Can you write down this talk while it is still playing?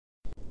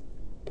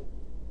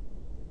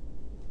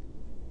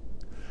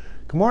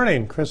Good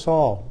morning, Chris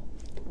Hall,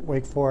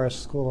 Wake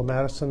Forest School of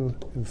Medicine,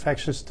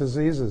 Infectious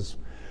Diseases.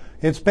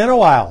 It's been a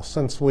while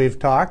since we've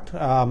talked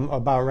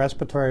about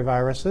respiratory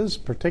viruses,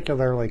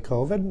 particularly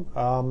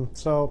COVID.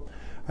 So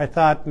I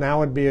thought now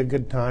would be a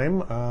good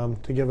time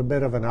to give a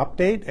bit of an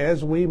update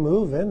as we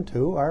move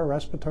into our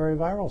respiratory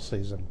viral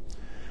season.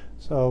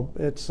 So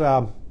it's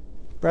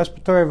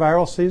respiratory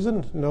viral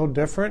season, no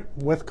different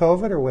with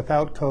COVID or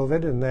without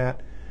COVID in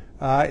that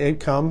it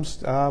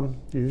comes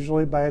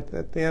usually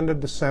at the end of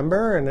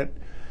December, and it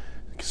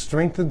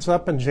strengthens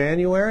up in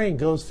January and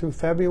goes through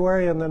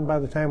February, and then by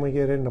the time we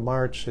get into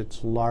March,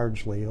 it's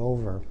largely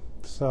over.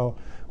 So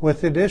with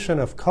the addition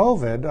of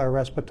COVID, our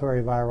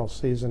respiratory viral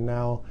season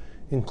now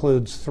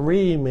includes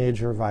 3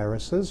 major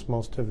viruses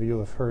most of you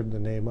have heard the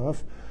name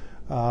of.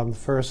 The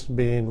first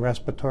being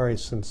respiratory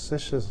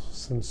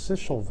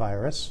syncytial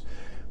virus,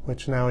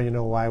 which now you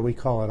know why we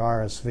call it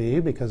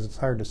RSV, because it's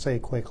hard to say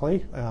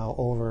quickly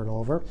over and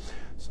over.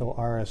 So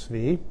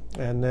RSV.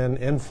 And then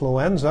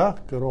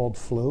influenza, good old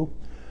flu.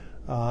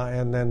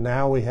 And then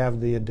now we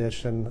have the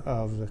addition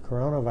of the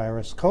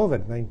coronavirus,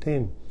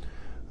 COVID-19.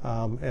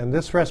 And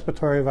this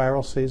respiratory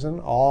viral season,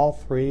 all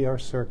 3 are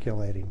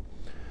circulating.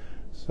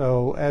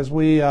 So as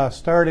we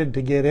started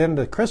to get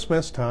into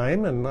Christmas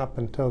time and up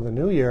until the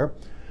New Year,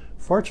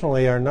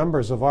 fortunately our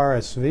numbers of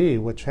RSV,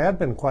 which had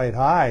been quite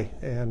high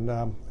and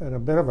a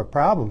bit of a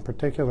problem,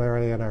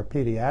 particularly in our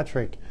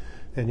pediatric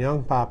and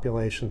young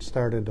population,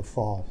 started to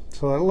fall.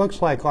 So it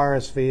looks like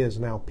RSV is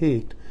now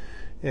peaked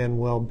and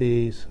will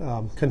be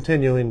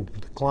continuing to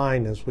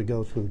decline as we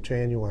go through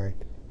January.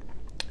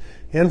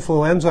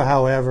 Influenza,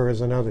 however,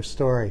 is another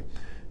story.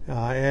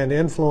 And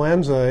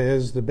influenza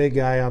is the big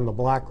guy on the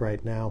block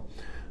right now.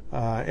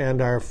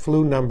 And our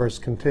flu numbers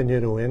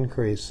continue to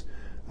increase.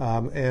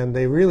 And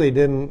they really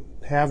didn't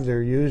have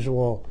their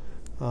usual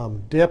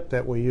dip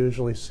that we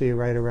usually see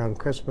right around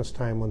Christmas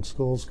time when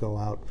schools go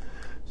out.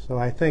 So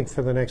I think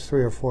for the next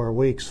 3 or 4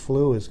 weeks,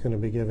 flu is going to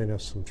be giving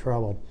us some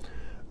trouble.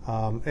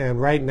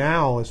 And right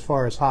now, as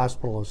far as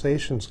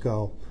hospitalizations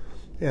go,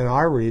 in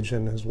our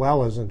region as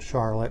well as in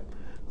Charlotte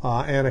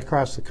and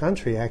across the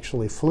country,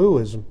 actually flu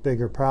is a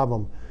bigger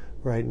problem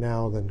right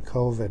now than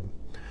COVID.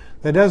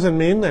 That doesn't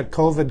mean that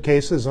COVID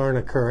cases aren't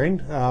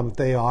occurring.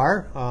 They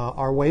are.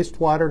 Our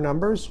wastewater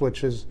numbers,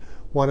 which is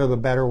one of the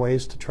better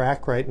ways to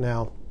track right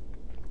now,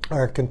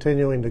 are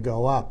continuing to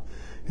go up,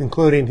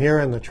 including here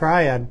in the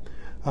Triad.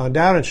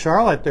 Down in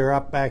Charlotte, they're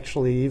up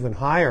actually even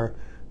higher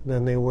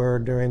than they were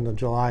during the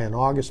July and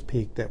August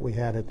peak that we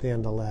had at the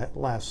end of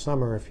last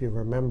summer, if you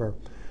remember.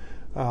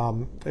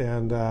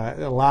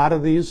 A lot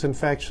of these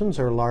infections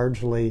are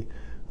largely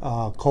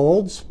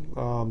colds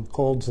and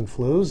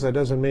flus. That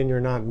doesn't mean you're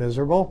not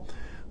miserable.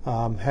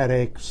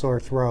 Headache, sore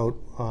throat,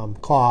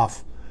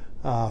 cough,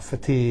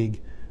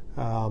 fatigue,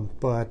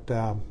 but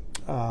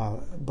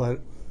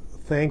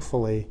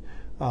thankfully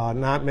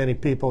not many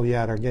people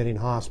yet are getting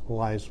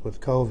hospitalized with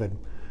COVID,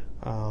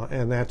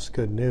 and that's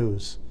good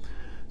news.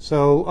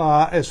 So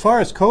as far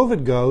as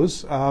COVID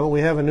goes,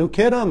 we have a new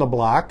kid on the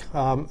block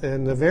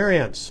in the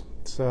variants.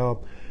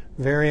 So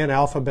variant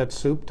alphabet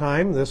soup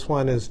time. This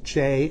one is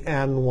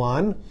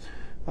JN1,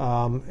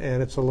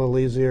 and it's a little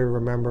easier to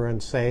remember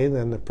and say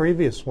than the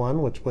previous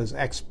one, which was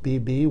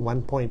XBB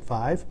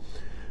 1.5.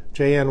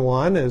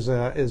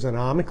 JN1 is an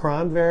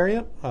Omicron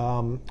variant,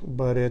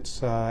 but it's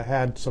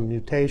had some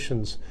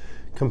mutations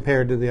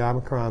compared to the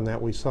Omicron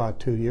that we saw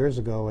 2 years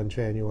ago in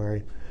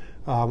January,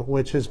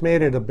 which has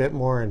made it a bit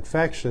more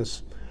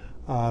infectious,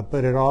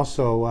 but it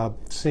also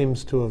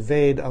seems to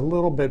evade a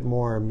little bit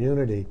more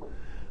immunity.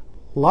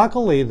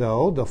 Luckily,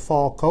 though, the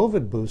fall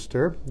COVID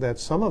booster that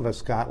some of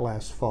us got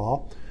last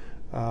fall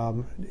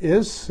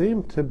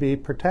seemed to be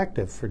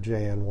protective for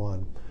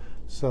JN1.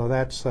 So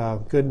that's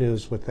good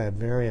news with that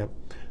variant.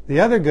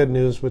 The other good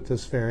news with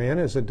this variant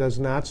is it does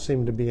not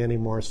seem to be any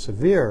more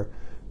severe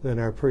than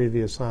our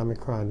previous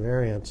Omicron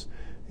variants.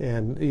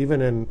 And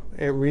even in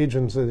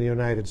regions of the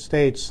United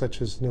States,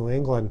 such as New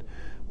England,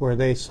 where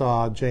they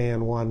saw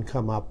JN1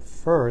 come up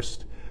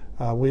first,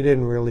 we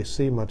didn't really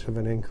see much of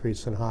an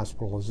increase in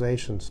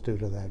hospitalizations due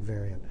to that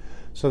variant.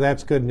 So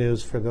that's good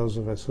news for those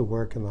of us who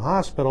work in the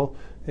hospital,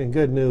 and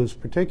good news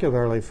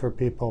particularly for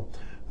people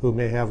who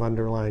may have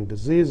underlying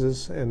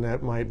diseases and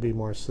that might be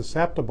more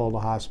susceptible to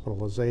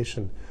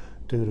hospitalization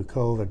due to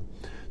COVID.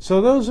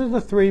 So those are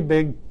the 3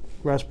 big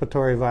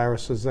respiratory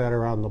viruses that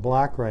are on the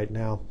block right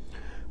now.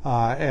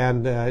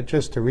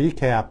 Just to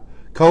recap,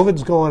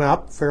 COVID's going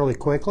up fairly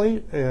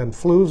quickly and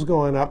flu's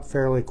going up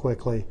fairly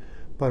quickly,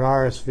 but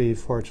RSV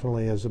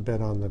fortunately is a bit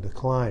on the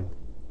decline.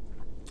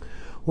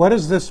 What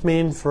does this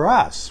mean for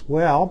us?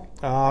 Well,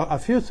 a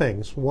few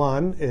things.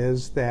 One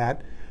is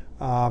that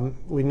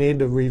we need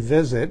to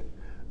revisit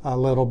a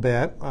little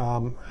bit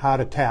how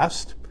to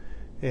test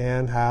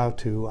and how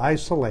to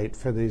isolate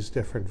for these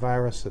different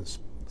viruses.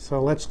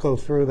 So let's go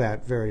through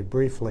that very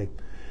briefly.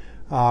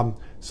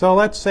 So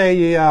let's say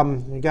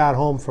you got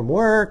home from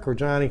work, or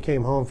Johnny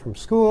came home from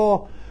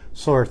school,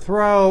 sore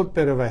throat,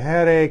 bit of a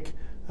headache,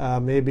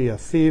 maybe a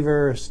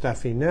fever,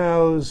 stuffy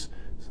nose,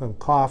 some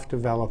cough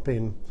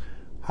developing.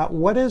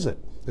 What is it?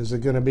 Is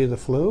it going to be the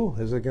flu?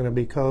 Is it going to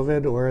be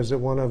COVID? Or is it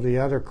one of the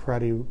other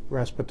cruddy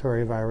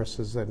respiratory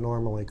viruses that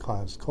normally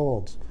cause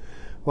colds?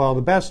 Well,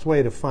 the best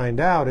way to find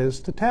out is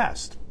to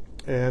test.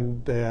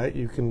 And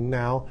you can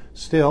now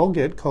still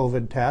get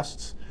COVID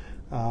tests,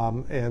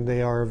 and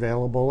they are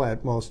available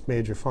at most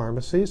major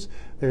pharmacies.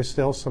 There's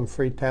still some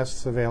free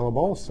tests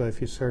available, so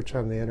if you search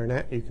on the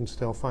internet, you can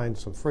still find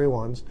some free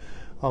ones,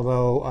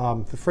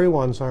 although the free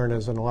ones aren't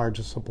as large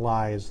a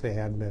supply as they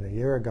had been a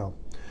year ago.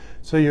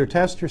 So you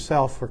test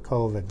yourself for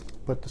COVID.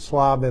 Put the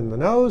swab in the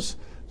nose,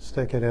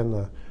 stick it in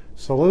the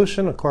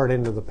solution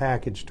according to the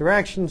package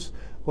directions,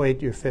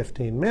 wait your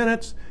 15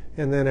 minutes,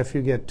 and then if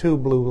you get 2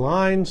 blue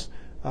lines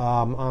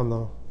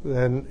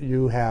then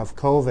you have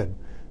COVID.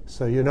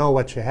 So you know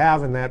what you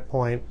have in that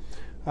point,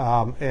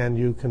 and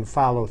you can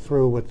follow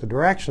through with the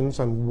directions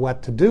on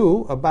what to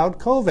do about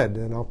COVID,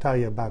 and I'll tell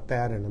you about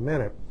that in a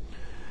minute.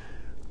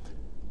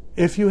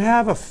 If you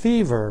have a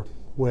fever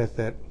with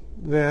it,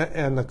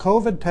 and the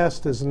COVID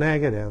test is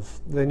negative,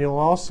 then you'll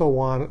also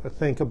want to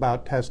think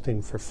about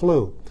testing for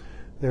flu.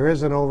 There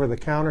is an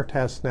over-the-counter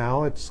test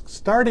now. It's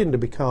starting to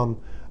become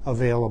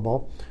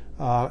available,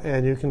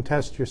 and you can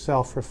test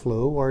yourself for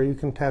flu, or you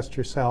can test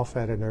yourself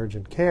at an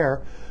urgent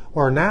care.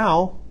 Or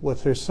now,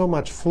 there's so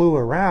much flu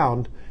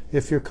around,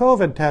 if your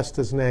COVID test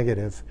is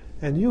negative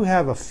and you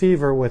have a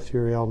fever with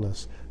your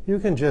illness, you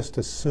can just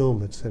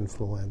assume it's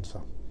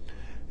influenza.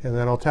 And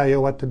then I'll tell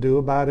you what to do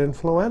about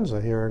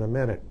influenza here in a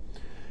minute.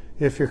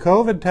 If your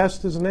COVID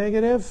test is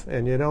negative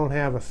and you don't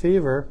have a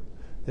fever,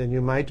 then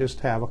you might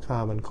just have a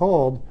common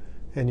cold,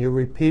 and you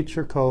repeat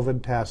your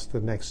COVID test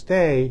the next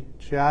day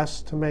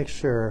just to make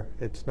sure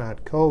it's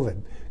not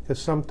COVID,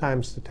 because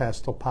sometimes the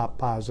test will pop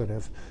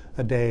positive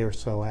a day or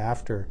so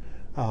after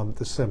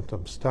the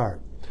symptoms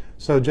start.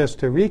 So just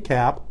to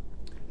recap,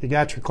 you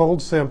got your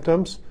cold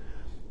symptoms,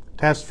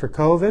 test for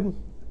COVID.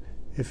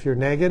 If you're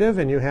negative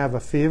and you have a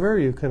fever,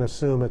 you can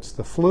assume it's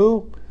the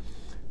flu.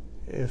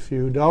 If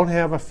you don't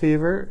have a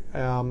fever,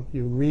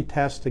 you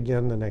retest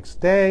again the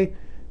next day,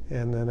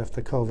 and then if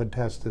the COVID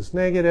test is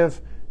negative,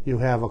 you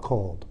have a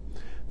cold.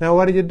 Now,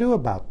 what do you do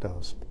about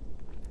those?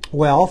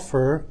 Well,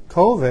 for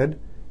COVID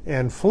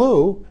and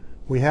flu,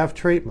 we have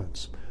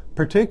treatments,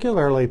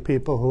 particularly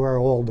people who are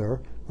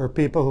older, or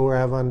people who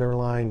have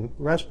underlying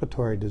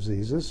respiratory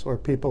diseases, or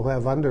people who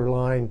have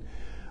underlying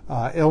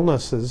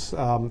illnesses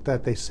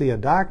that they see a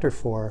doctor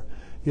for.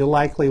 You'll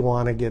likely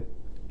want to get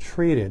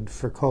treated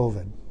for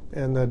COVID.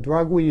 And the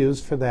drug we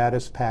use for that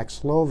is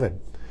Paxlovid.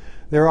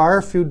 There are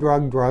a few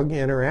drug-drug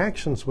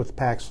interactions with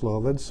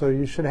Paxlovid, so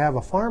you should have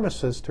a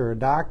pharmacist or a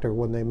doctor,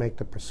 when they make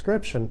the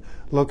prescription,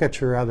 look at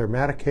your other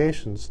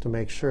medications to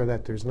make sure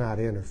that there's not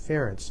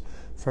interference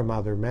from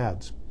other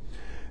meds.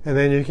 And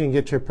then you can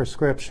get your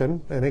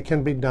prescription, and it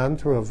can be done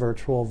through a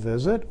virtual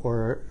visit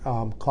or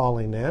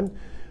calling in,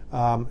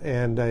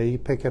 and you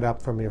pick it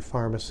up from your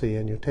pharmacy,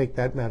 and you take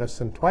that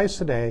medicine twice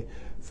a day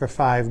for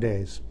 5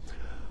 days.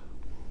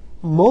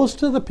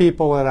 Most of the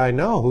people that I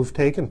know who've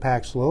taken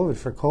Paxlovid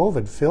for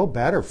COVID feel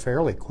better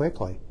fairly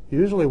quickly.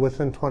 Usually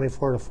within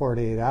 24 to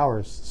 48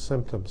 hours, the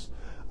symptoms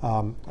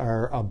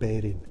are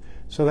abating.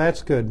 So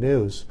that's good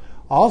news.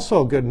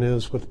 Also good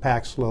news with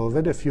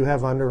Paxlovid, if you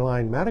have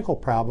underlying medical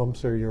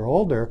problems or you're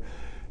older,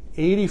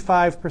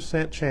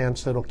 85%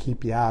 chance it'll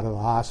keep you out of the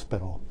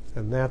hospital.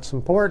 And that's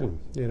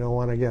important. You don't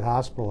want to get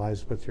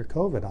hospitalized with your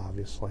COVID,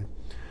 obviously.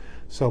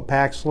 So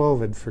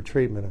Paxlovid for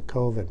treatment of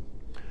COVID.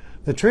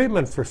 The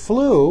treatment for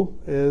flu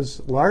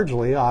is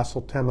largely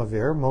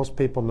oseltamivir. Most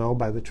people know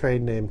by the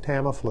trade name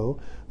Tamiflu.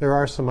 There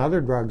are some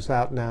other drugs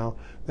out now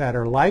that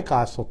are like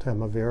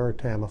oseltamivir or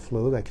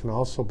Tamiflu that can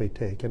also be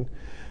taken.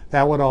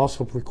 That would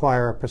also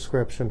require a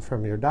prescription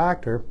from your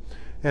doctor,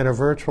 and a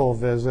virtual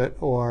visit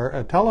or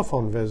a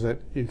telephone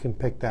visit, you can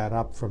pick that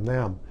up from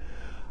them.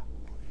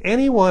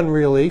 Anyone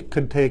really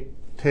could take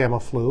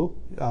Tamiflu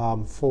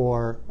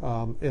for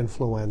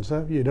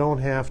influenza. You don't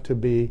have to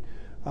be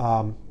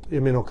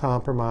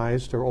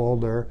immunocompromised or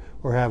older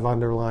or have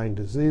underlying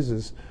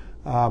diseases,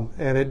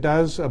 and it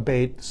does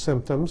abate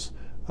symptoms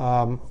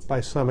by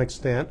some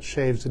extent,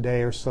 shaves a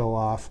day or so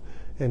off,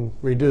 and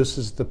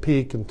reduces the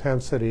peak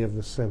intensity of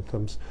the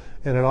symptoms,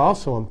 and it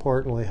also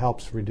importantly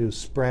helps reduce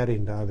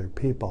spreading to other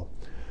people.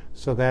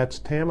 So that's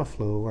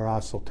Tamiflu or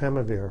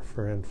oseltamivir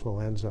for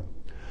influenza.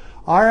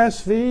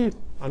 RSV,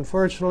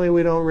 unfortunately,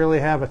 we don't really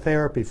have a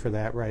therapy for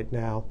that right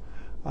now,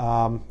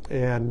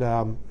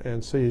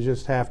 and so you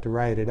just have to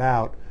write it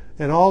out.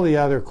 And all the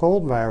other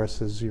cold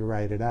viruses, you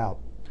write it out.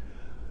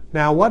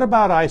 Now, what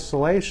about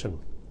isolation?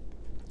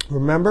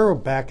 Remember,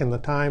 back in the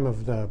time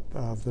of the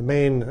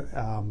main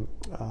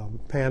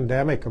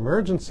pandemic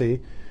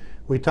emergency,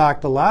 we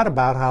talked a lot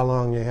about how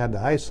long you had to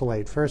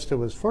isolate. First it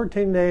was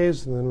 14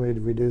 days, and then we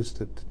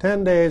reduced it to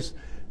 10 days.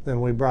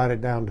 Then we brought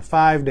it down to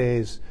 5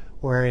 days,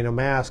 wearing a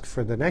mask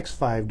for the next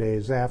 5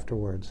 days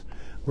afterwards.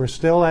 We're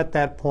still at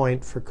that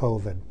point for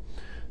COVID.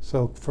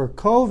 So for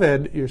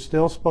COVID, you're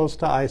still supposed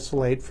to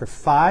isolate for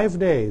 5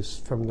 days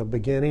from the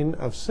beginning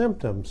of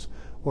symptoms,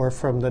 or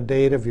from the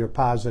date of your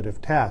positive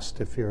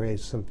test if you're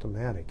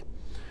asymptomatic.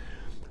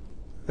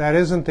 that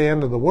isn't the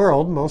end of the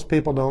world. Most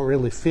people don't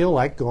really feel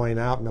like going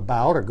out and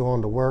about or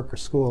going to work or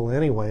school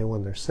anyway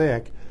when they're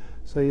sick.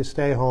 So you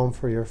stay home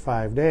for your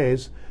 5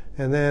 days,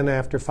 and then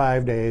after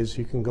 5 days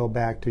you can go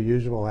back to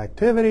usual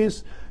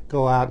activities,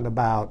 go out and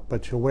about,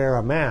 but you wear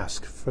a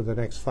mask for the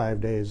next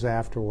 5 days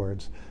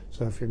afterwards.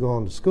 So if you're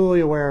going to school,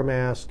 you wear a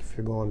mask. If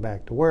you're going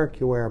back to work,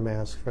 you wear a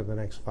mask for the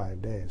next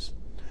 5 days.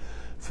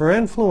 For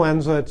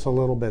influenza, it's a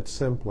little bit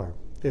simpler.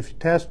 If you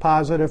test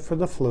positive for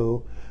the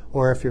flu,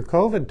 or if your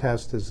COVID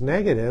test is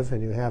negative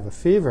and you have a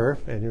fever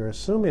and you're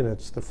assuming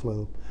it's the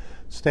flu,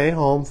 stay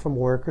home from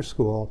work or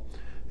school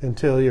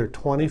until you're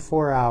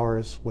 24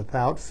 hours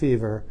without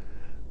fever,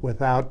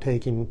 without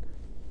taking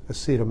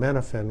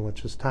acetaminophen,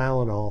 which is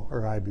Tylenol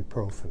or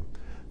ibuprofen.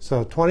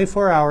 So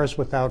 24 hours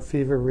without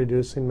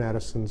fever-reducing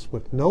medicines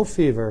with no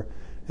fever,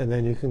 and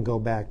then you can go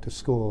back to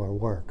school or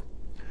work.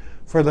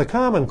 For the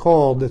common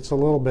cold, it's a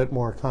little bit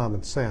more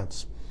common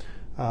sense.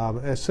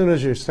 As soon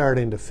as you're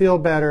starting to feel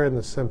better and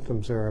the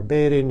symptoms are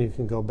abating, you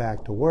can go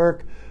back to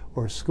work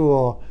or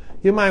school.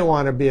 You might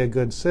want to be a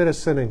good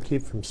citizen and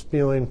keep from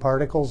spewing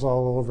particles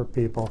all over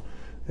people,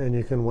 and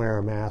you can wear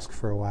a mask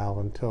for a while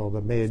until the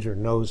major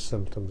nose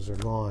symptoms are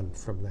gone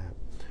from that.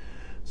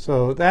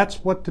 So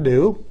that's what to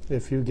do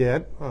if you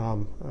get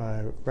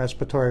a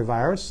respiratory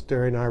virus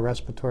during our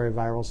respiratory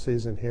viral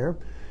season here,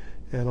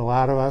 and a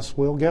lot of us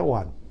will get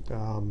one.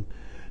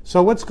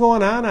 So what's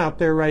going on out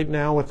there right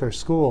now with our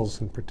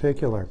schools in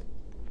particular?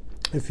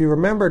 If you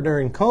remember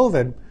during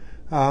COVID,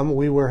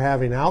 we were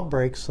having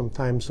outbreaks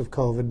sometimes of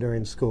COVID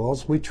during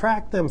schools. We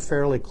tracked them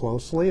fairly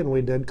closely and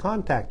we did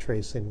contact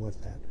tracing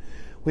with that.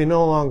 We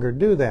no longer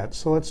do that.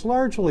 So it's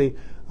largely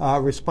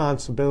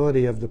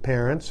responsibility of the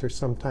parents or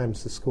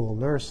sometimes the school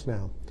nurse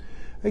now.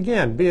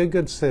 Again, be a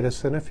good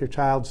citizen. If your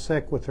child's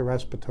sick with a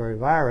respiratory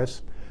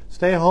virus,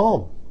 stay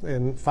home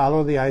and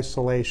follow the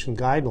isolation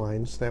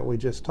guidelines that we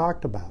just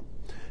talked about.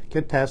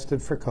 Get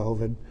tested for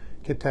COVID,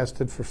 get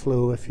tested for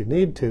flu if you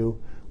need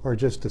to, or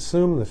just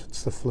assume that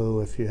it's the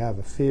flu if you have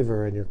a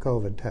fever and your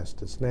COVID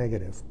test is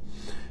negative.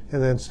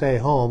 And then stay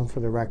home for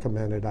the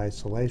recommended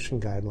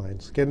isolation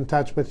guidelines. Get in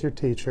touch with your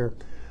teacher.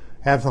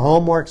 Have the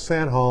homework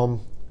sent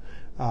home.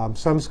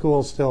 Some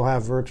schools still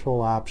have virtual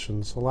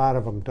options. A lot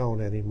of them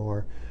don't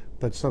anymore,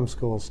 but some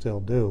schools still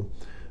do.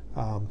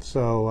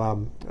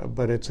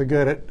 But it's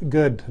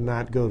good to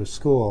not go to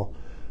school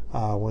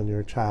when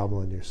you're a child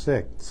when you're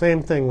sick.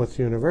 Same thing with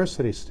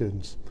university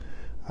students.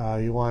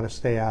 You want to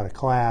stay out of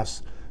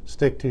class,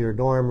 stick to your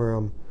dorm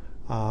room,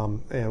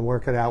 and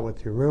work it out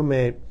with your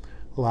roommate.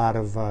 A lot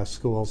of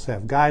schools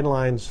have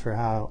guidelines for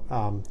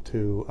how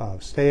to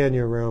stay in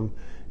your room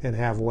and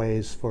have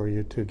ways for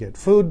you to get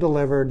food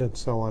delivered and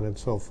so on and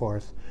so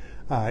forth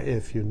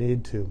if you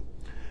need to.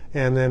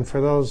 And then for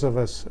those of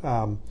us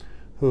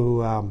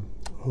who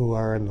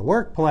are in the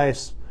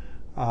workplace,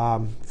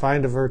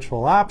 find a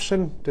virtual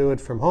option, do it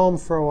from home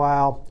for a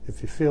while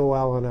if you feel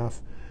well enough,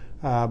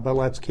 but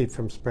let's keep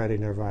from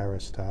spreading our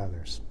virus to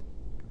others.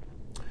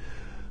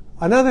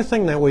 Another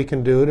thing that we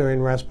can do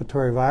during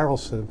respiratory viral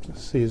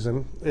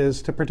season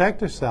is to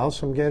protect ourselves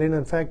from getting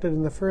infected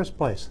in the first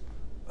place.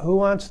 Who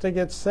wants to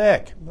get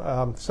sick?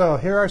 So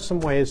here are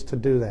some ways to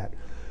do that.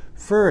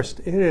 First,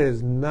 it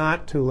is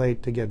not too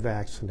late to get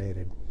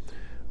vaccinated.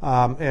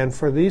 And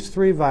for these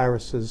three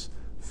viruses,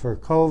 for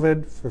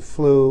COVID, for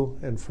flu,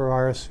 and for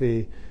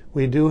RSV,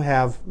 we do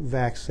have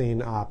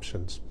vaccine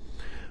options.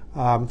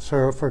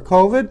 So for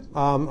COVID,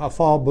 a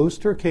fall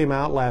booster came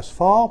out last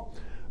fall.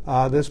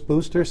 This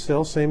booster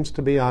still seems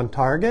to be on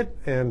target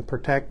and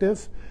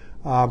protective,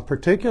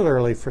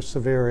 particularly for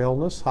severe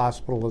illness,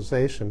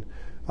 hospitalization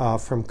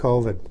from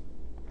COVID.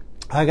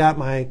 I got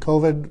my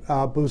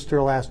COVID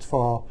booster last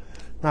fall.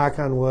 Knock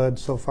on wood,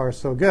 so far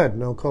so good.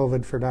 No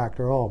COVID for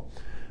Dr. Ohl.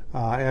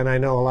 And I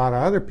know a lot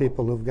of other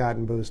people who've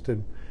gotten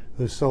boosted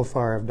who so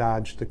far have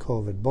dodged the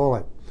COVID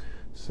bullet.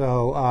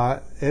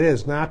 So it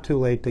is not too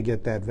late to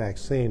get that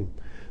vaccine.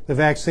 The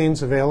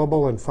vaccine's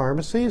available in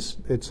pharmacies.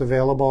 It's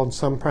available in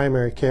some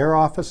primary care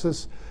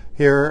offices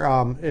here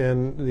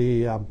in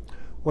the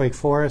Wake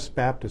Forest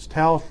Baptist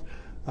Health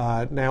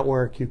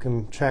Network. You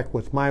can check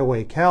with My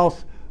Wake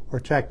Health or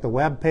check the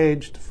web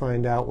page to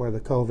find out where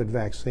the COVID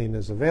vaccine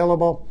is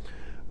available.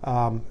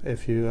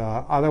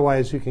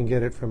 Otherwise, you can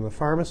get it from the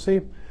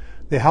pharmacy.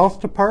 The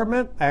health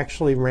department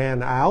actually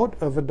ran out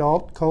of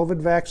adult COVID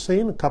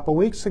vaccine a couple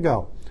weeks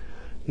ago.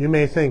 You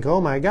may think,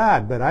 oh my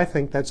God, but I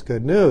think that's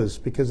good news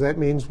because that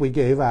means we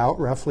gave out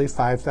roughly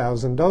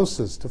 5,000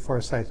 doses to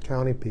Forsyth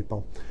County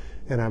people,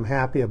 and I'm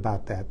happy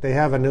about that. They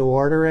have a new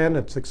order in.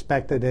 It's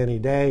expected any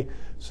day,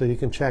 so you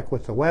can check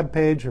with the web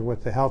page or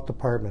with the health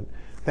department.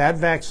 That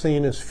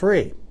vaccine is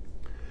free.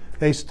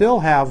 They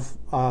still have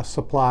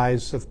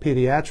supplies of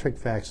pediatric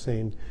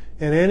vaccine,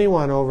 and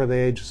anyone over the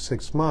age of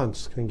 6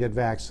 months can get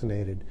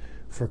vaccinated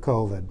for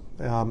COVID.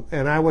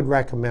 And I would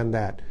recommend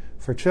that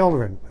for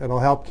children. It'll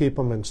help keep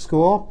them in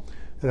school.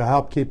 It'll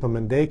help keep them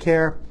in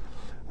daycare.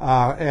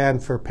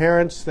 And for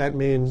parents, that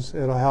means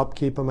it'll help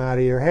keep them out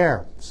of your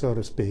hair, so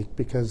to speak,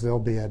 because they'll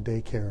be at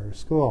daycare or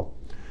school.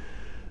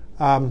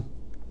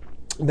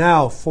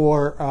 Now,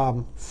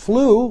 for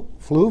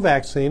flu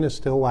vaccine is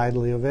still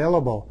widely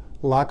available.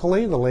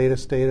 Luckily, the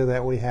latest data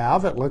that we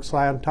have, it looks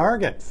like on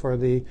target for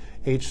the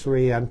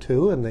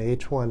H3N2 and the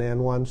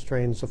H1N1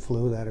 strains of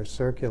flu that are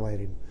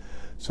circulating.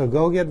 So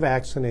go get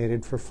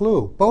vaccinated for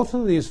flu. Both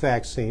of these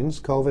vaccines,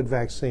 COVID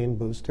vaccine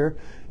booster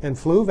and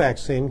flu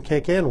vaccine,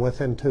 kick in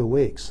within 2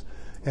 weeks.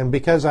 And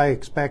because I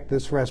expect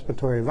this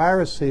respiratory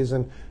virus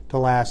season to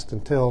last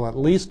until at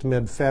least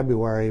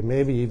mid-February,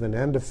 maybe even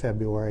end of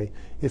February,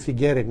 if you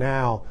get it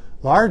now,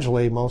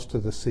 largely most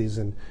of the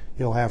season,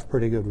 you'll have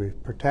pretty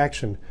good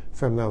protection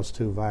from those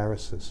two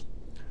viruses.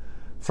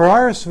 For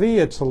RSV,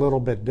 it's a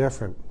little bit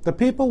different. The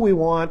people we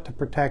want to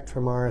protect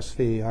from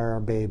RSV are our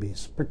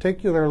babies,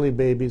 particularly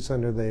babies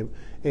under the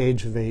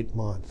age of 8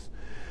 months.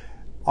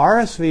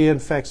 RSV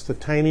infects the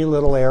tiny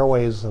little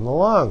airways in the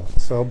lung,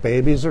 so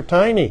babies are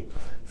tiny.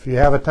 If you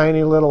have a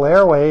tiny little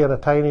airway and a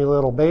tiny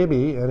little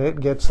baby and it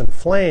gets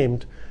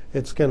inflamed,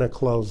 it's going to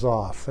close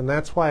off. And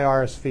that's why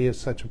RSV is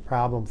such a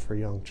problem for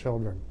young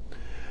children.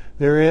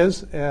 There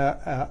is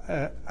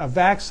a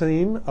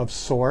vaccine of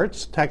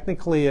sorts.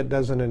 Technically, it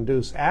doesn't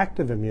induce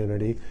active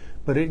immunity,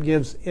 but it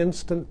gives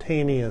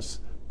instantaneous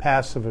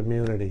passive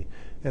immunity.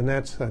 And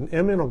that's an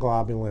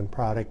immunoglobulin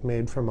product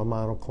made from a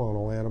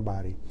monoclonal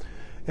antibody.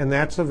 And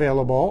that's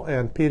available,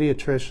 and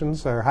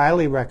pediatricians are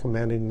highly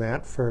recommending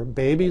that for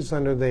babies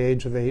under the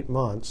age of 8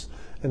 months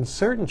and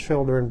certain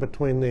children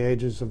between the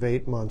ages of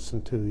 8 months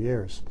and 2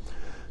 years.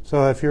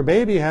 So if your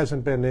baby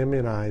hasn't been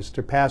immunized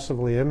or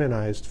passively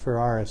immunized for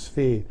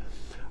RSV,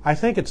 I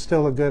think it's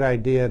still a good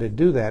idea to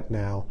do that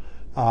now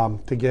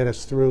to get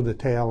us through the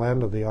tail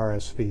end of the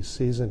RSV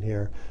season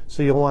here.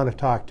 So you'll want to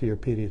talk to your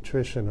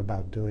pediatrician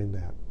about doing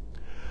that.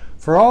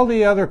 For all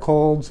the other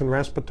colds and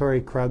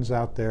respiratory cruds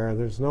out there,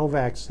 there's no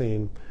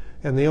vaccine,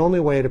 and the only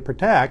way to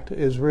protect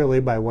is really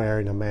by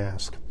wearing a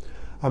mask.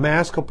 A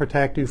mask will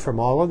protect you from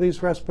all of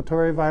these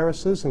respiratory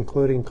viruses,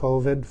 including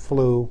COVID,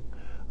 flu,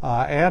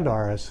 and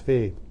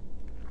RSV.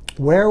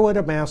 Where would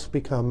a mask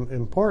become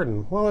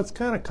important? Well, it's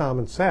kind of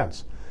common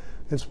sense.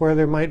 It's where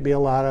there might be a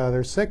lot of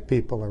other sick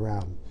people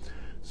around.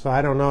 So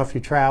I don't know if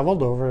you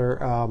traveled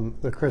over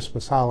the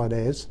Christmas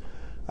holidays,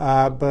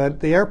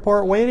 but the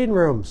airport waiting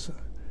rooms,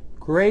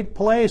 great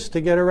place to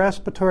get a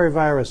respiratory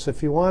virus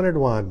if you wanted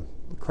one.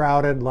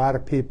 Crowded, a lot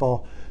of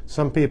people.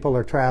 Some people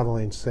are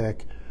traveling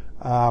sick.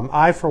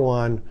 I, for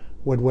one,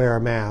 would wear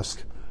a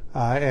mask.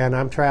 And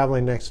I'm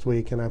traveling next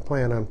week, and I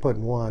plan on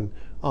putting one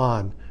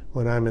on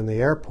when I'm in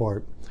the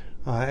airport,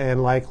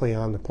 and likely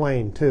on the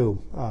plane,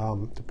 too,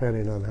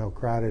 depending on how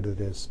crowded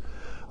it is.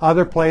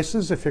 Other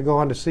places, if you're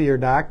going to see your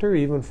doctor,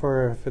 even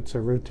for if it's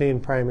a routine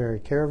primary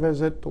care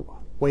visit,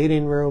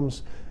 waiting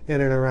rooms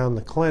in and around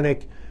the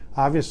clinic,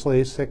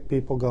 obviously, sick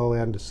people go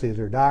in to see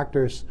their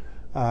doctors,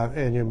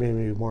 and you may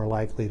be more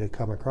likely to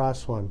come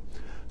across one.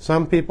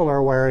 Some people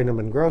are wearing them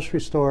in grocery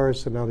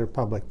stores and other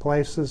public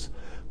places,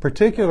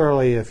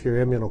 particularly if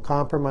you're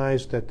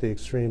immunocompromised at the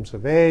extremes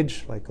of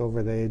age, like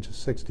over the age of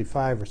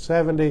 65 or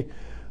 70,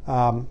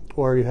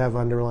 or you have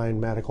underlying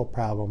medical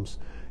problems.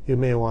 You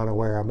may want to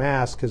wear a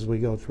mask as we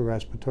go through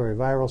respiratory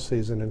viral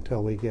season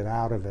until we get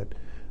out of it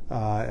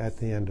at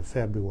the end of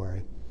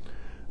February.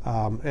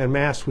 And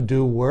masks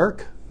do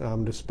work,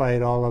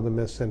 despite all of the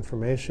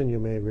misinformation you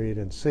may read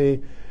and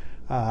see.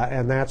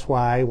 And that's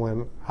why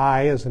when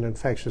I, as an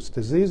infectious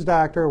disease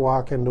doctor,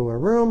 walk into a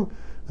room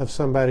of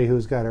somebody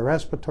who's got a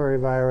respiratory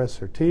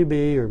virus or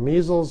TB or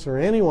measles or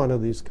any one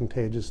of these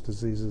contagious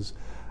diseases,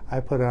 I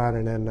put on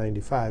an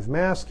N95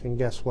 mask, and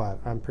guess what?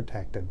 I'm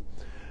protected.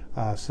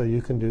 So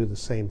you can do the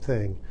same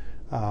thing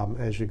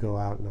as you go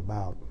out and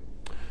about.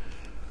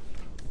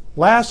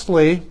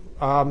 Lastly,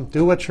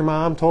 do what your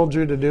mom told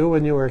you to do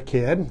when you were a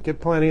kid. Get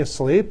plenty of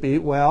sleep, eat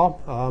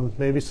well,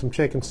 maybe some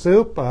chicken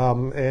soup,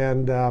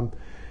 and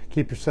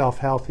keep yourself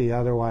healthy,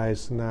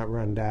 otherwise not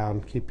run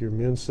down. Keep your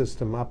immune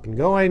system up and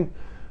going,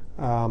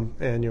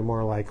 and you're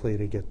more likely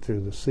to get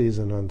through the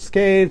season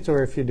unscathed,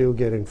 or if you do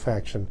get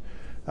infection,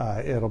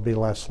 it'll be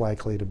less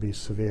likely to be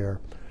severe,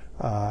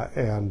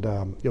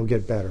 and you'll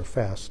get better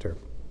faster.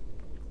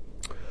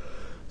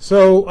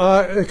 So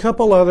a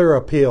couple other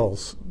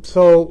appeals.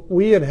 So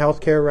we in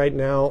healthcare right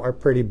now are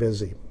pretty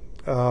busy.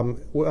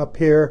 Up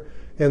here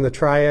in the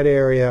Triad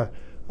area,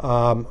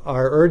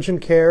 our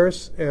urgent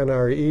cares and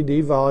our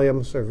ED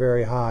volumes are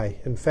very high.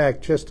 In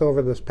fact, just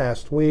over this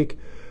past week,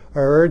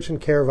 our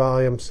urgent care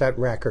volume set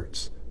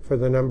records for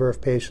the number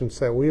of patients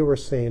that we were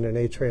seeing in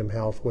Atrium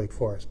Health, Wake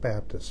Forest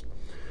Baptist.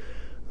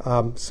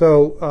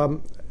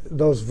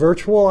 Those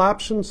virtual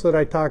options that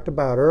I talked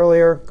about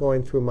earlier,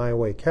 going through My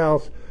Wake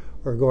Health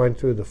or going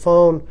through the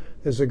phone,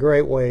 is a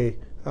great way,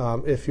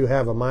 if you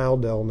have a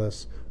mild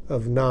illness,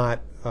 of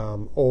not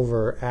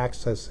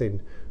over-accessing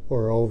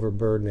or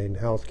overburdening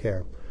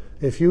healthcare.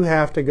 If you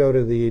have to go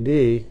to the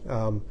ED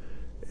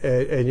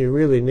and you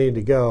really need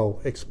to go,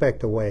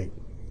 expect to wait.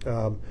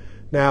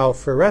 Now,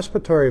 for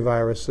respiratory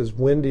viruses,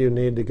 when do you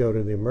need to go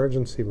to the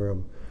emergency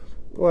room?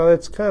 Well,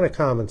 it's kind of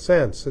common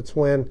sense. It's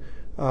when,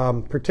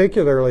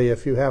 particularly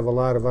if you have a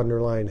lot of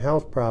underlying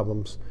health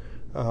problems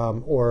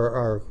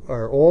or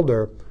are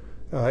older,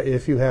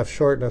 If you have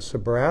shortness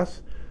of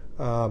breath,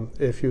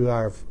 if you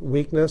have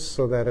weakness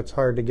so that it's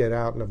hard to get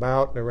out and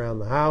about and around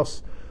the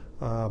house,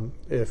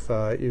 if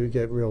you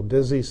get real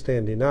dizzy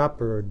standing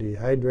up or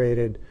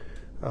dehydrated,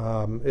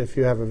 if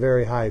you have a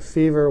very high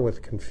fever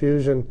with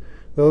confusion,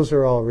 those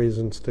are all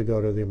reasons to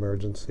go to the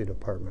emergency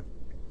department.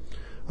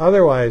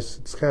 Otherwise,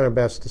 it's kind of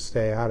best to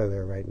stay out of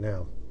there right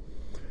now.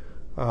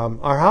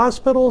 Our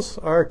hospitals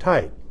are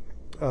tight.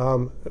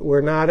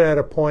 We're not at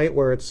a point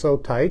where it's so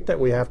tight that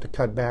we have to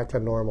cut back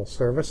on normal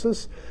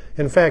services.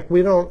 In fact,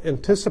 we don't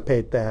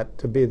anticipate that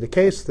to be the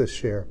case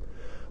this year.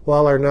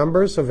 While our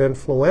numbers of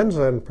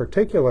influenza in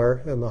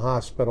particular in the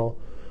hospital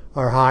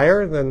are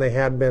higher than they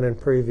had been in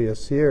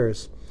previous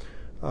years,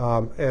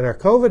 and our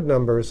COVID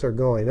numbers are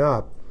going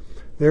up,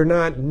 they're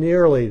not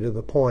nearly to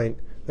the point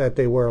that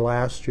they were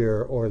last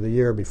year or the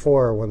year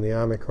before when the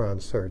Omicron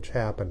surge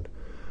happened.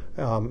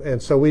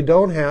 And so we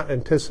don't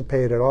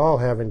anticipate at all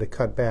having to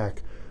cut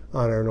back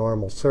on our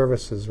normal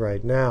services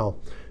right now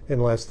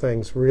unless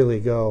things really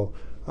go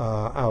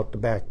out the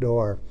back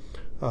door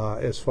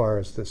as far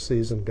as this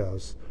season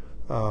goes.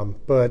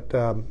 But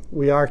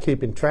we are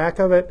keeping track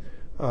of it,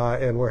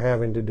 and we're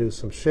having to do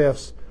some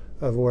shifts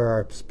of where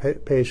our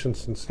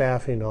patients and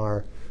staffing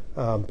are,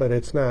 but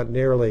it's not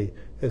nearly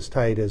as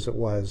tight as it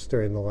was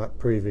during the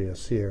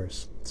previous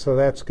years. So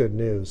that's good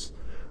news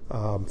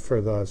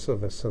for those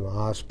of us in the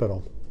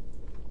hospital.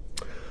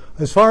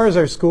 As far as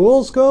our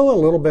schools go, a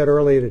little bit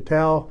early to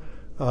tell.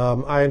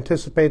 I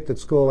anticipate that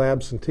school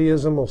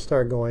absenteeism will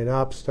start going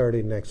up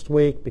starting next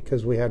week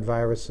because we had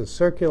viruses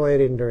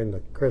circulating during the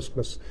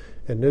Christmas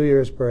and New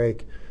Year's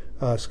break.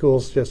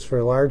 Schools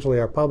largely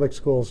our public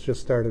schools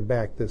just started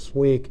back this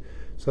week,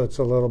 so it's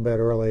a little bit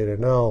early to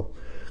know.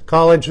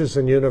 Colleges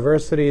and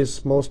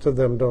universities, most of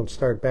them don't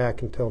start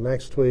back until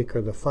next week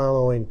or the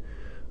following.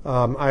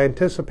 I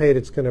anticipate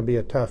it's going to be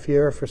a tough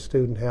year for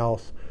student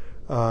health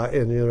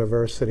in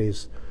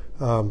universities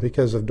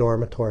because of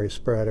dormitory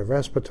spread of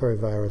respiratory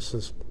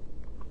viruses.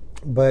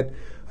 But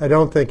I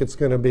don't think it's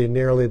going to be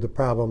nearly the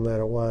problem that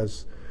it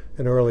was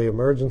in early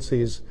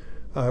emergencies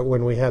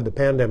when we had the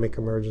pandemic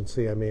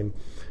emergency,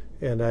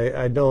 and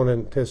I don't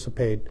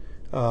anticipate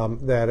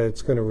that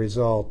it's going to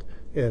result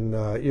in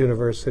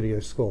university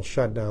or school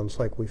shutdowns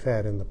like we've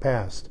had in the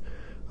past.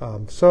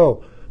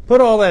 So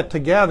put all that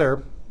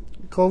together,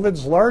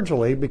 COVID's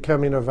largely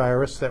becoming a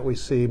virus that we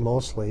see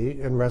mostly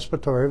in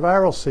respiratory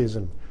viral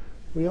season.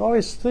 We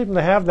always seem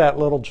to have that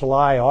little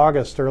July,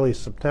 August, early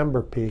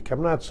September peak.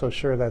 I'm not so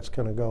sure that's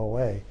going to go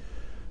away.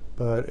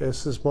 But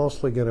this is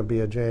mostly going to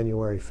be a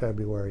January,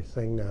 February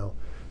thing now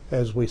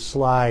as we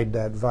slide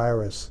that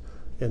virus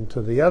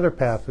into the other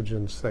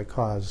pathogens that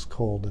cause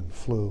cold and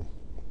flu.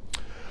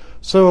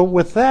 So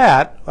with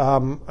that,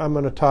 I'm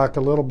going to talk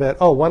a little bit.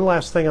 Oh, one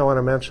last thing I want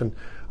to mention.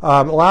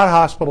 A lot of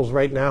hospitals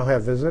right now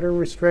have visitor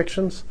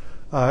restrictions,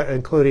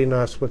 including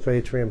us with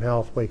Atrium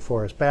Health, Wake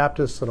Forest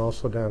Baptist, and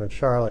also down in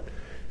Charlotte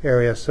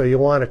area. So you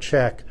want to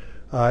check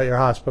your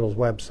hospital's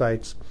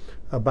websites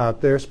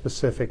about their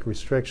specific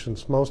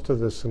restrictions. Most of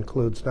this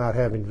includes not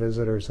having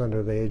visitors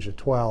under the age of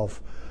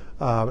 12.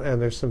 And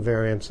there's some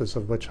variances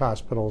of which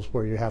hospitals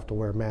where you have to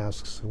wear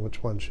masks and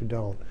which ones you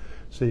don't.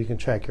 So you can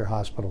check your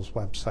hospital's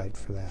website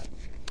for that.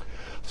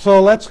 So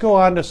let's go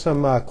on to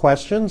some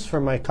questions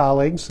from my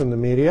colleagues in the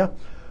media.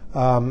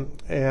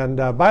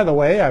 By the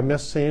way, I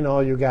miss seeing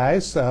all you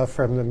guys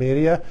from the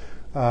media.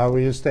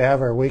 We used to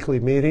have our weekly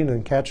meeting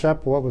and catch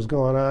up what was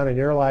going on in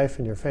your life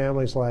and your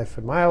family's life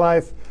and my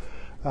life.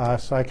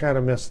 So I kind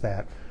of miss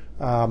that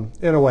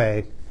in a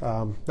way.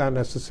 Not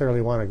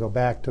necessarily want to go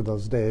back to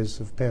those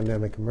days of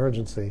pandemic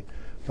emergency,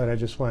 but I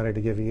just wanted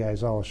to give you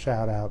guys all a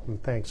shout out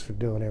and thanks for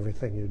doing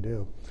everything you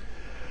do.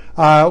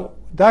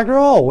 Dr.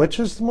 O, which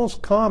is the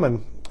most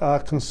common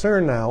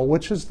concern now?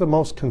 Which is the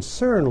most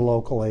concern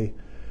locally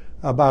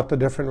about the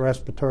different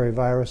respiratory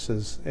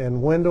viruses?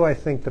 And when do I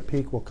think the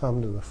peak will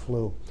come to the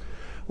flu?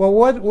 Well,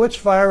 which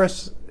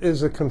virus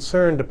is a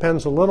concern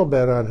depends a little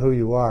bit on who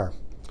you are.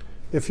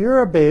 If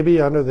you're a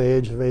baby under the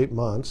age of 8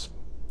 months,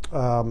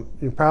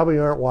 you probably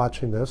aren't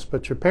watching this,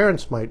 but your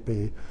parents might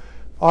be.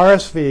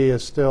 RSV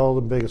is still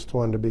the biggest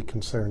one to be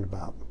concerned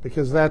about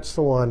because that's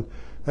the one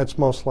that's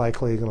most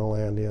likely going to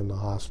land you in the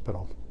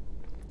hospital.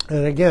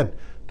 And again,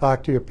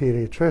 talk to your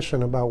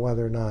pediatrician about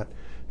whether or not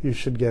you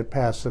should get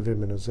passive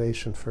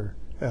immunization for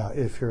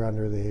if you're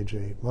under the age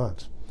of 8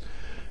 months.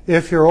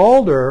 If you're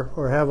older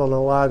or having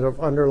a lot of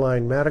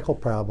underlying medical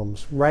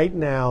problems, right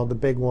now the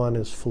big one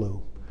is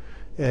flu.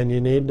 And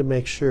you need to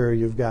make sure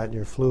you've gotten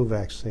your flu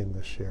vaccine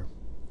this year.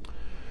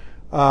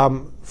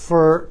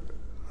 For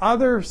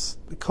others,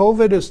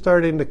 COVID is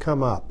starting to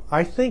come up.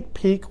 I think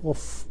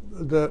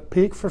the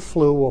peak for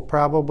flu will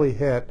probably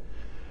hit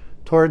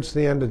towards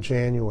the end of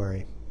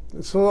January.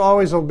 So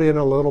always will be in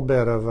a little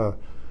bit of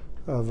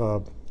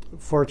a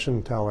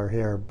fortune teller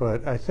here,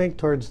 but I think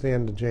towards the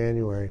end of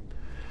January.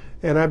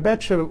 And I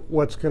bet you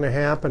what's going to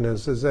happen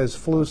is as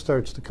flu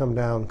starts to come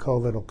down,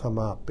 COVID will come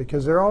up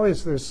because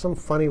there's some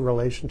funny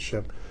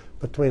relationship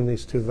between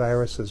these two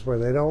viruses where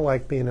they don't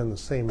like being in the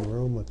same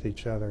room with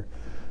each other.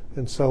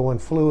 And so when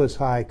flu is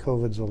high,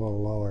 COVID's a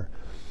little lower.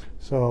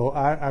 So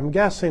I'm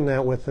guessing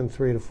that within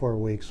 3 to 4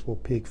 weeks we'll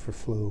peak for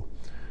flu.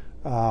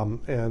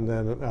 But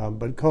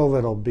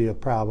COVID will be a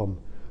problem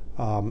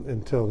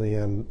until the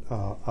end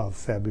of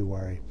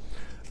February.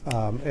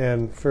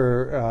 And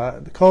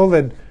for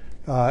COVID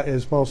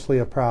is mostly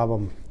a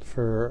problem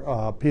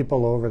for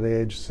people over the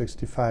age of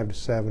 65 to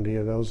 70,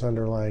 or those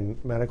underlying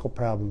medical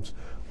problems,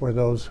 or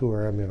those who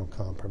are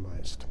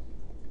immunocompromised.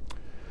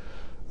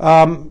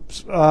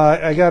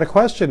 I got a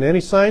question.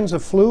 Any signs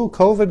of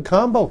flu-COVID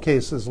combo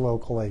cases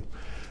locally?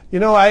 We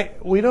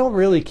don't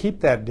really keep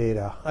that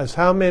data as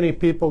how many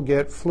people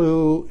get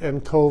flu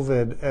and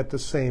COVID at the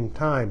same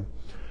time.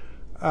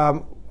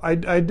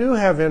 I do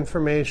have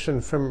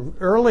information from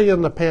early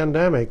in the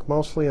pandemic,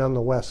 mostly on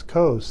the West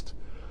Coast,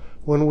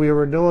 when we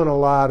were doing a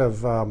lot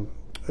of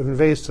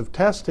invasive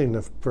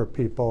testing for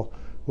people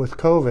with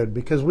COVID,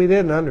 because we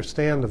didn't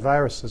understand the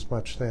virus as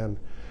much then.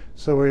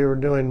 So we were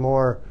doing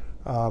more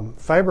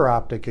fiber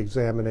optic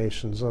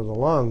examinations of the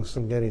lungs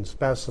and getting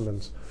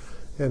specimens.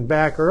 And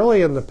back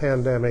early in the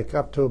pandemic,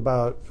 up to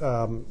about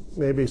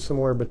maybe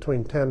somewhere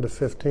between 10 to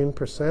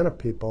 15% of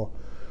people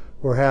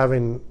were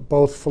having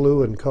both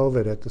flu and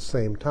COVID at the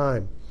same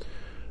time.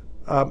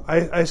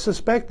 I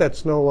suspect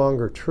that's no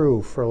longer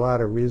true for a lot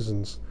of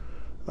reasons.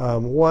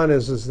 One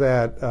is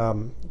that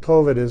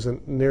COVID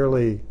isn't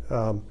nearly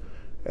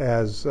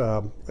as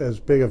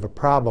big of a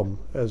problem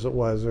as it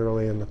was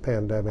early in the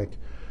pandemic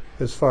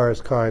as far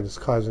as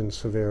causing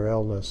severe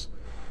illness.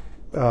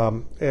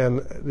 And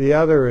the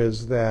other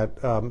is that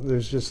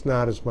there's just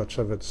not as much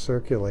of it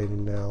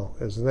circulating now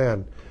as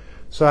then.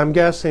 So I'm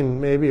guessing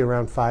maybe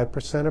around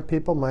 5% of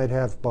people might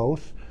have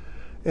both.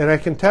 And I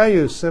can tell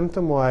you,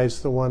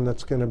 symptom-wise, the one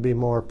that's going to be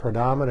more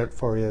predominant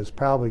for you is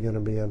probably going to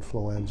be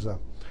influenza.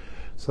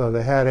 So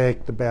the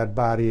headache, the bad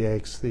body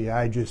aches, the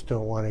I just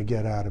don't want to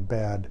get out of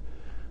bed,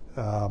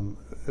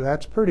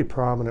 that's pretty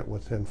prominent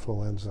with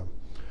influenza.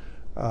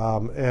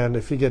 And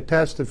if you get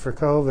tested for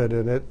COVID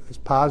and it's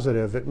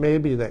positive, it may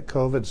be that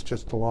COVID's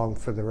just along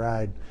for the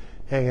ride,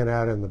 hanging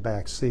out in the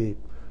back seat,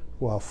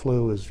 while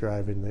flu is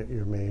driving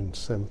your main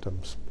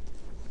symptoms.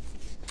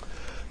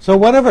 So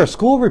one of our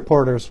school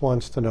reporters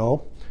wants to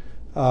know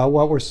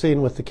what we're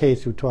seeing with the K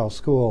through 12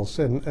 schools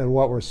and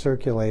what we're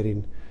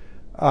circulating.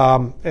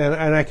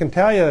 And I can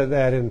tell you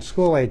that in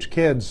school-age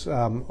kids,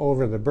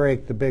 over the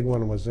break, the big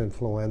one was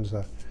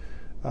influenza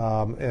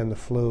and the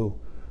flu.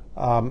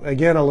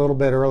 Again, a little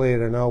bit earlier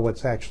to know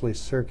what's actually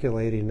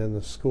circulating in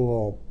the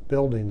school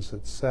buildings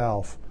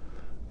itself.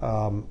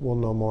 We'll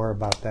know more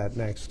about that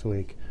next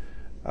week.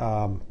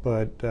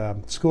 But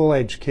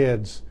school-age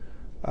kids,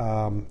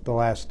 the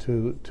last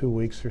two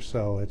weeks or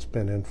so, it's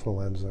been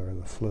influenza or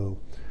the flu.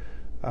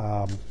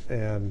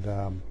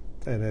 And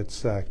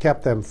it's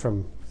kept them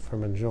from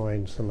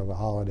enjoying some of the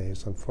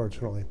holidays,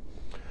 unfortunately.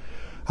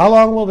 How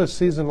long will this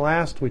season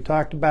last? We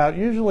talked about,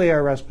 usually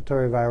our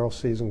respiratory viral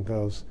season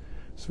goes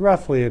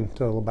roughly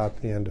until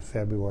about the end of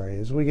February.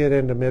 As we get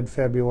into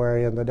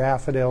mid-February and the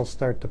daffodils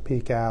start to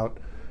peak out,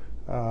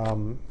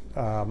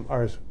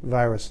 our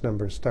virus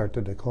numbers start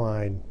to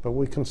decline, but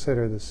we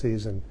consider the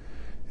season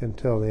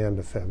until the end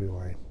of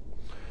February.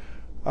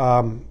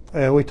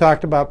 And we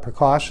talked about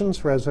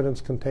precautions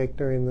residents can take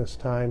during this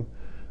time,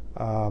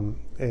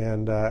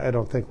 and I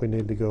don't think we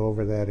need to go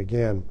over that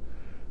again.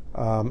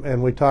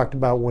 And we talked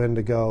about when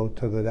to go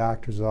to the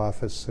doctor's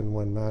office and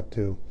when not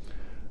to,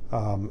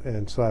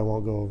 and so I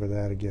won't go over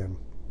that again.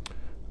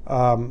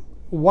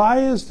 Why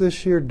is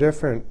this year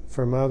different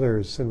from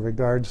others in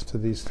regards to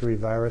these three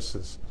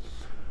viruses?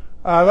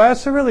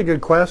 That's a really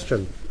good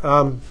question.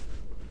 I'm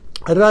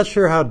not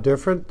sure how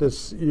different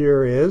this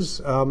year is.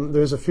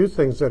 There's a few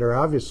things that are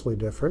obviously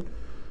different.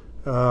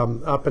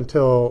 Up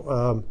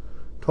until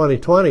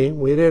 2020,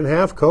 we didn't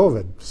have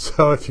COVID.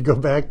 So if you go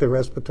back to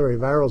respiratory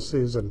viral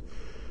season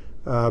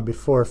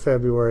before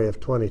February of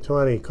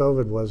 2020,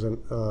 COVID wasn't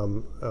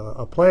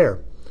a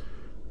player.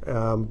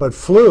 But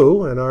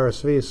flu and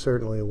RSV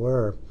certainly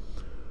were.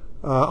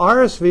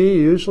 RSV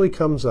usually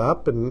comes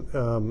up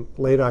in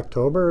late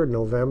October,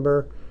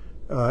 November.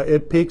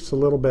 It peaks a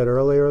little bit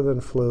earlier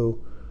than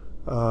flu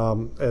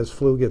as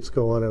flu gets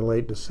going in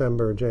late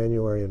December,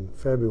 January, and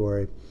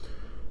February.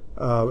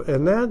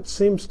 And that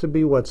seems to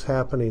be what's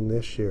happening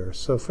this year.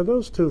 So for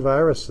those two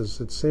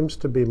viruses, it seems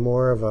to be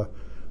more of a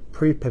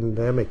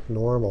pre-pandemic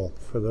normal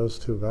for those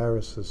two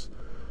viruses.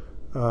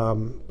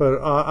 But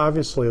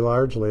obviously,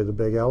 largely, the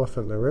big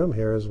elephant in the room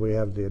here is we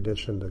have the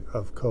addition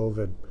of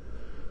COVID.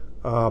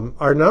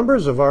 Our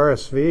numbers of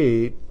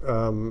RSV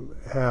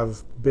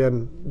have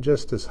been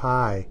just as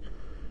high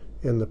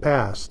in the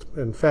past.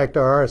 In fact,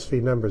 our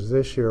RSV numbers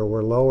this year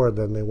were lower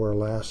than they were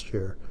last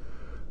year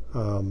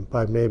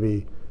by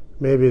maybe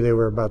they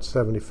were about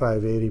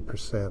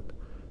 75–80%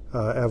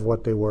 of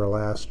what they were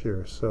last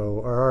year.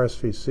 So our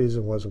RSV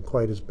season wasn't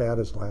quite as bad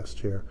as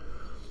last year.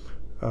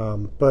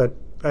 But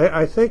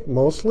I think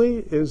mostly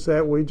is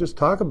that we just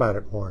talk about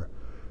it more.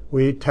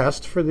 We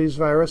test for these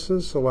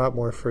viruses a lot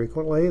more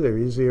frequently. They're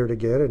easier to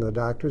get in the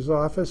doctor's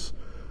office,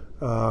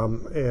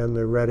 and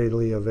they're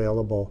readily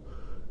available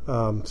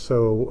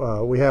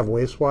We have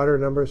wastewater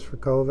numbers for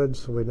COVID,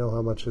 so we know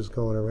how much is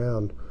going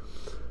around.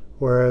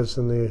 Whereas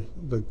in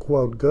the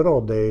quote good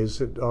old days,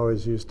 it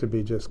always used to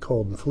be just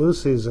cold and flu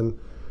season,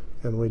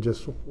 and we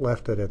just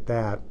left it at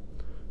that.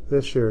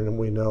 This year,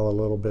 we know a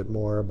little bit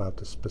more about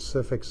the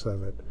specifics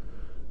of it,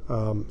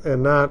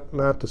 and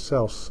not to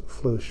sell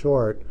flu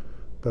short,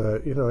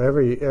 but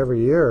every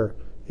year,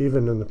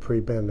 even in the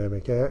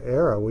pre-pandemic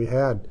era, we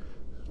had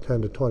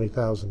 10 to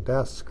 20,000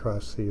 deaths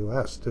across the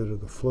U.S. due to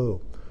the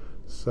flu.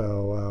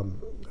 So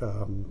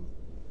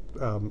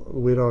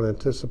we don't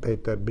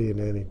anticipate that being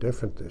any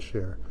different this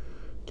year.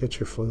 Get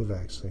your flu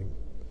vaccine.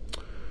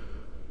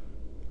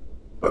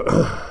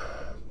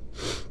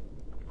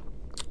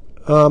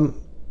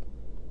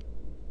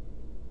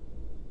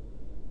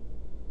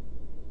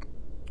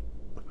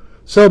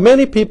 So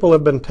many people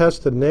have been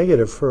tested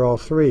negative for all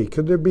three.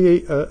 Could there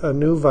be a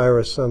new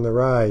virus on the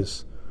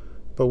rise,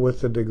 but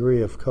with a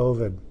degree of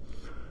COVID?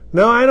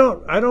 No, I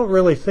don't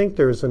really think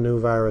there's a new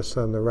virus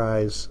on the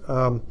rise.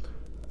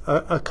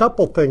 A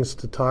couple things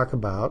to talk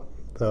about,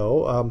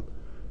 though.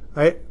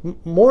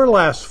 More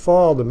last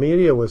fall, the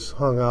media was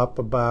hung up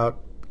about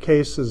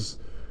cases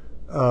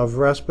of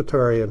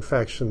respiratory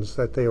infections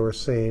that they were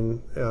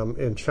seeing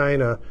in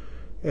China,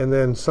 and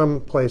then some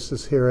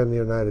places here in the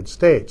United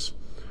States,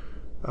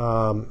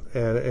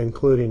 and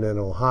including in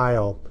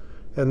Ohio.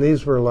 And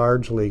these were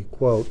largely,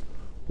 quote,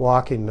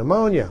 walking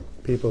pneumonia,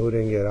 people who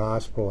didn't get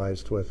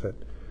hospitalized with it,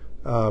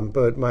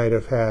 but might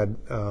have had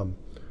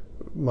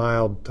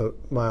mild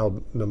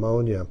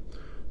pneumonia.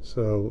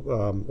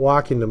 So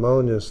walking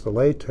pneumonia is the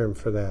lay term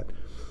for that.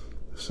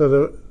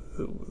 So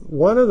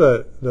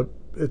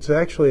it's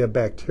actually a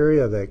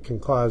bacteria that can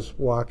cause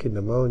walking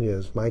pneumonia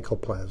is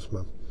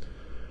mycoplasma.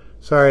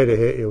 Sorry to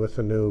hit you with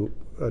a new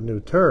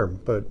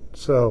term, but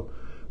so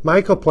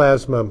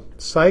mycoplasma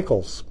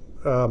cycles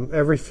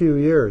every few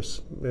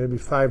years, maybe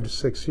 5 to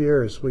 6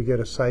 years. We get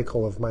a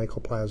cycle of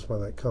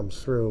mycoplasma that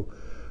comes through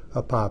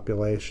a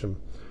population,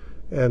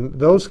 and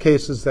those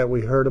cases that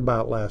we heard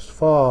about last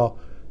fall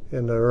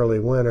in the early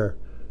winter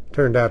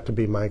turned out to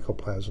be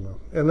mycoplasma.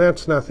 And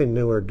that's nothing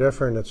new or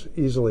different. It's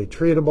easily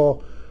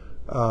treatable,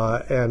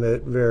 and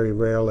it very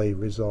rarely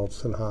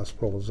results in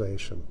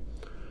hospitalization.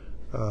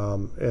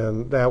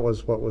 And that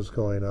was what was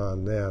going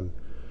on then.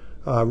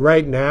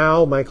 Right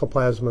now,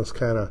 mycoplasma is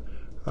kind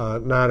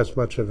of not as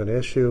much of an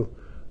issue,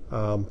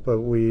 but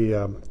we,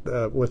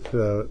 with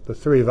the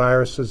three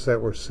viruses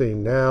that we're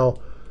seeing now,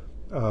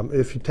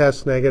 if you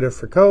test negative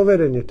for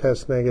COVID and you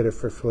test negative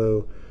for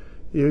flu,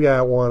 you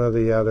got one of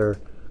the other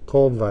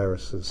cold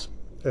viruses.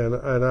 And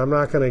I'm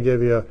not going to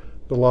give you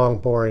the long,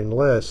 boring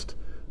list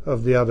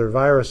of the other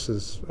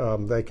viruses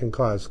that can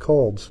cause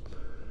colds.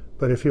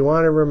 But if you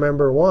want to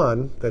remember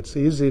one that's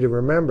easy to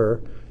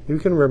remember, you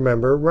can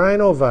remember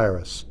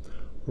rhinovirus.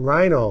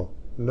 Rhino,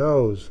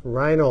 nose,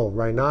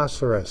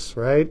 rhinoceros,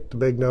 right? The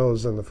big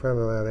nose on the front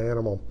of that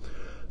animal.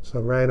 So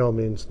rhino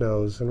means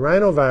nose. And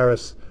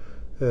rhinovirus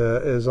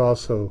is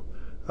also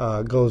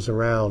goes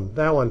around.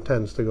 That one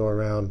tends to go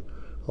around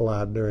a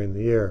lot during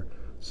the year.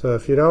 So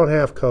if you don't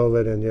have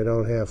COVID and you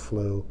don't have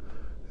flu,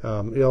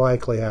 you'll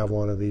likely have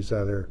one of these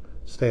other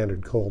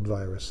standard cold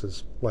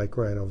viruses like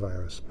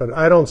rhinovirus. But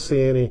I don't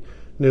see any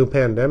new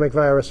pandemic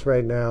virus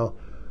right now.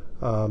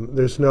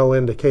 There's no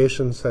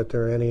indications that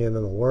there are any in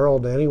the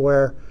world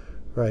anywhere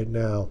right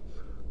now.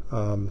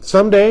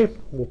 Someday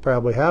we'll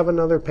probably have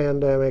another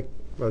pandemic,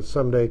 but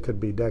someday could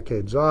be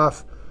decades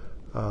off,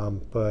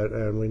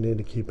 and we need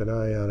to keep an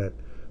eye on it,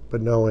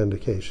 but no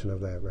indication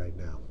of that right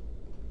now.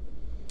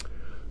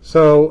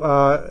 So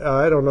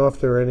I don't know if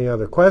there are any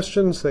other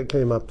questions that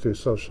came up through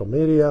social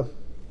media.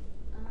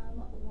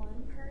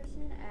 One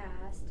person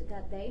asked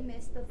that they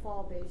missed the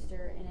fall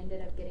booster and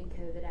ended up getting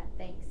COVID at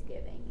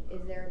Thanksgiving.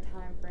 Is there a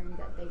time frame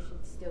that they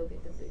should still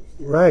get the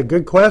booster? Right,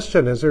 good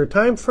question. Is there a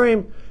time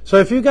frame? So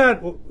if you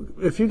got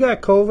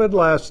COVID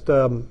last,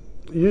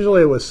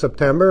 usually it was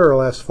September or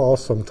last fall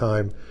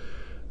sometime.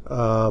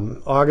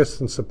 August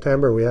and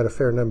September, we had a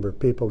fair number of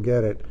people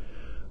get it.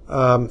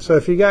 So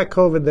if you got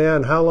COVID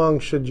then, how long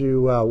should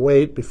you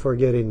wait before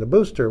getting the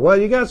booster? Well,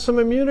 you got some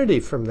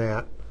immunity from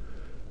that,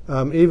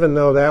 even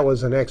though that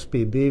was an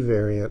XBB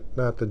variant,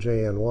 not the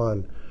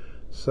JN1.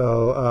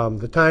 So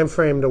the time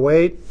frame to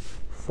wait,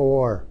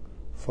 for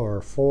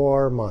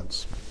 4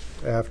 months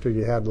after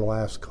you had the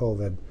last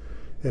COVID.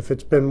 If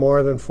it's been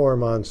more than 4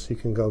 months, you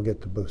can go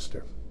get the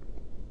booster.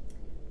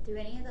 Do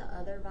any of the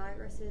other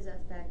viruses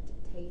affect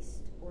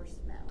taste or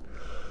smell?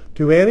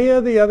 Do any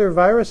of the other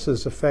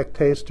viruses affect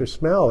taste or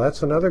smell?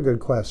 That's another good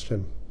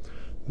question.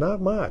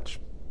 Not much.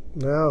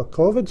 No,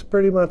 COVID's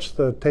pretty much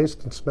the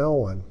taste and smell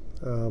one.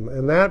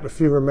 And that, if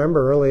you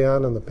remember early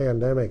on in the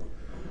pandemic,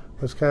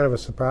 was kind of a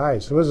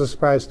surprise. It was a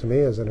surprise to me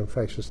as an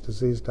infectious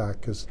disease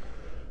doc because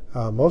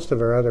most of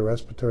our other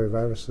respiratory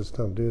viruses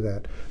don't do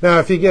that. Now,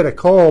 if you get a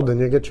cold and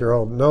you get your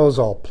old nose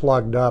all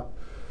plugged up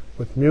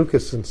with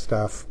mucus and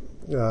stuff,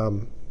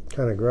 kind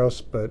of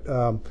gross, but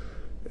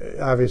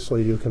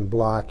obviously you can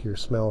block your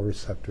smell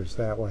receptors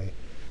that way.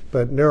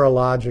 But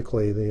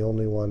neurologically, the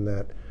only one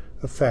that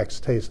affects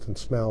taste and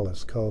smell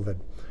is COVID.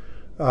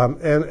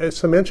 And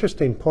some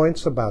interesting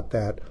points about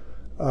that.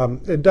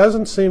 It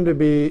doesn't seem to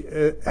be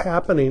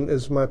happening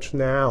as much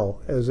now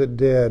as it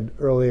did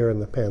earlier in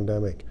the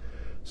pandemic.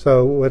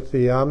 So with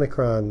the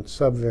Omicron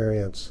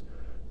subvariants,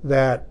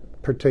 that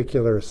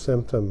particular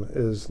symptom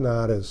is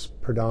not as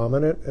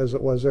predominant as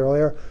it was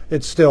earlier.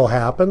 It still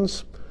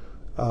happens.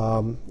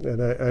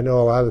 And I know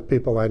a lot of the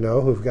people I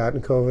know who've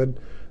gotten COVID,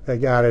 they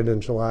got it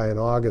in July and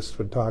August,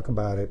 would talk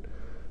about it,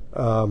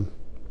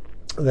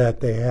 that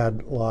they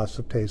had loss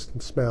of taste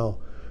and smell.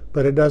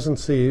 But it doesn't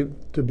seem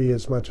to be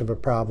as much of a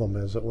problem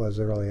as it was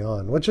early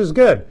on, which is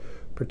good,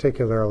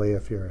 particularly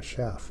if you're a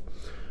chef.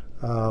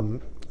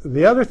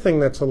 The other thing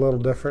that's a little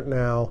different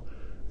now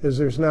is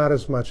there's not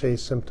as much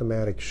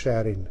asymptomatic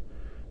shedding.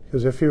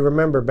 Because if you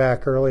remember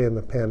back early in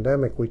the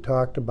pandemic, we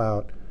talked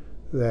about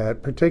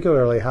that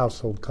particularly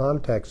household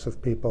contacts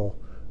of people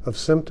of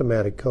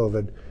symptomatic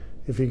COVID,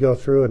 if you go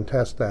through and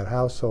test that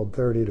household,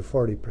 30 to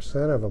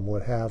 40% of them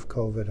would have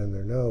COVID in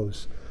their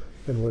nose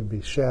and would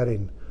be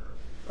shedding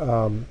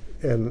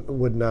and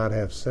would not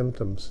have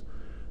symptoms.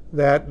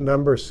 That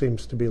number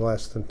seems to be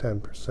less than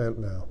 10%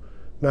 now.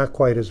 Not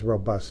quite as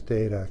robust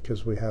data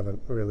because we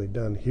haven't really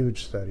done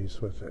huge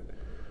studies with it.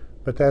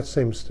 But that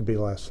seems to be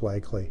less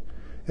likely.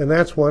 And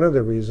that's one of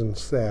the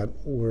reasons that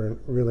we're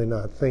really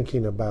not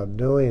thinking about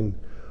doing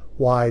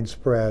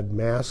widespread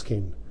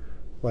masking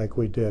like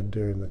we did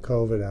during the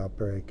COVID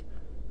outbreak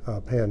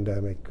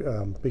pandemic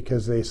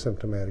because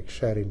asymptomatic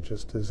shedding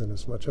just isn't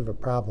as much of a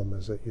problem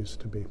as it used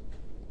to be.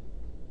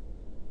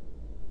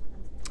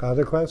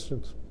 Other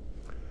questions?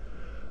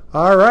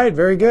 All right,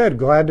 very good.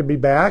 Glad to be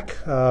back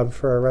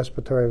for our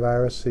respiratory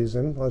virus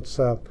season. Let's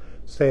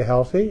stay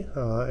healthy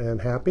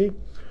and happy.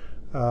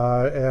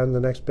 And the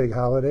next big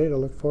holiday to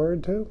look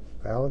forward to,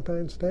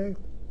 Valentine's Day.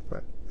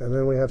 Right. And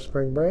then we have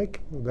spring break.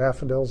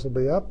 Daffodils will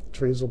be up.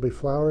 Trees will be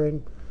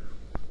flowering.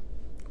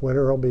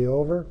 Winter will be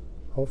over,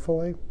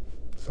 hopefully.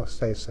 So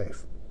stay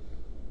safe.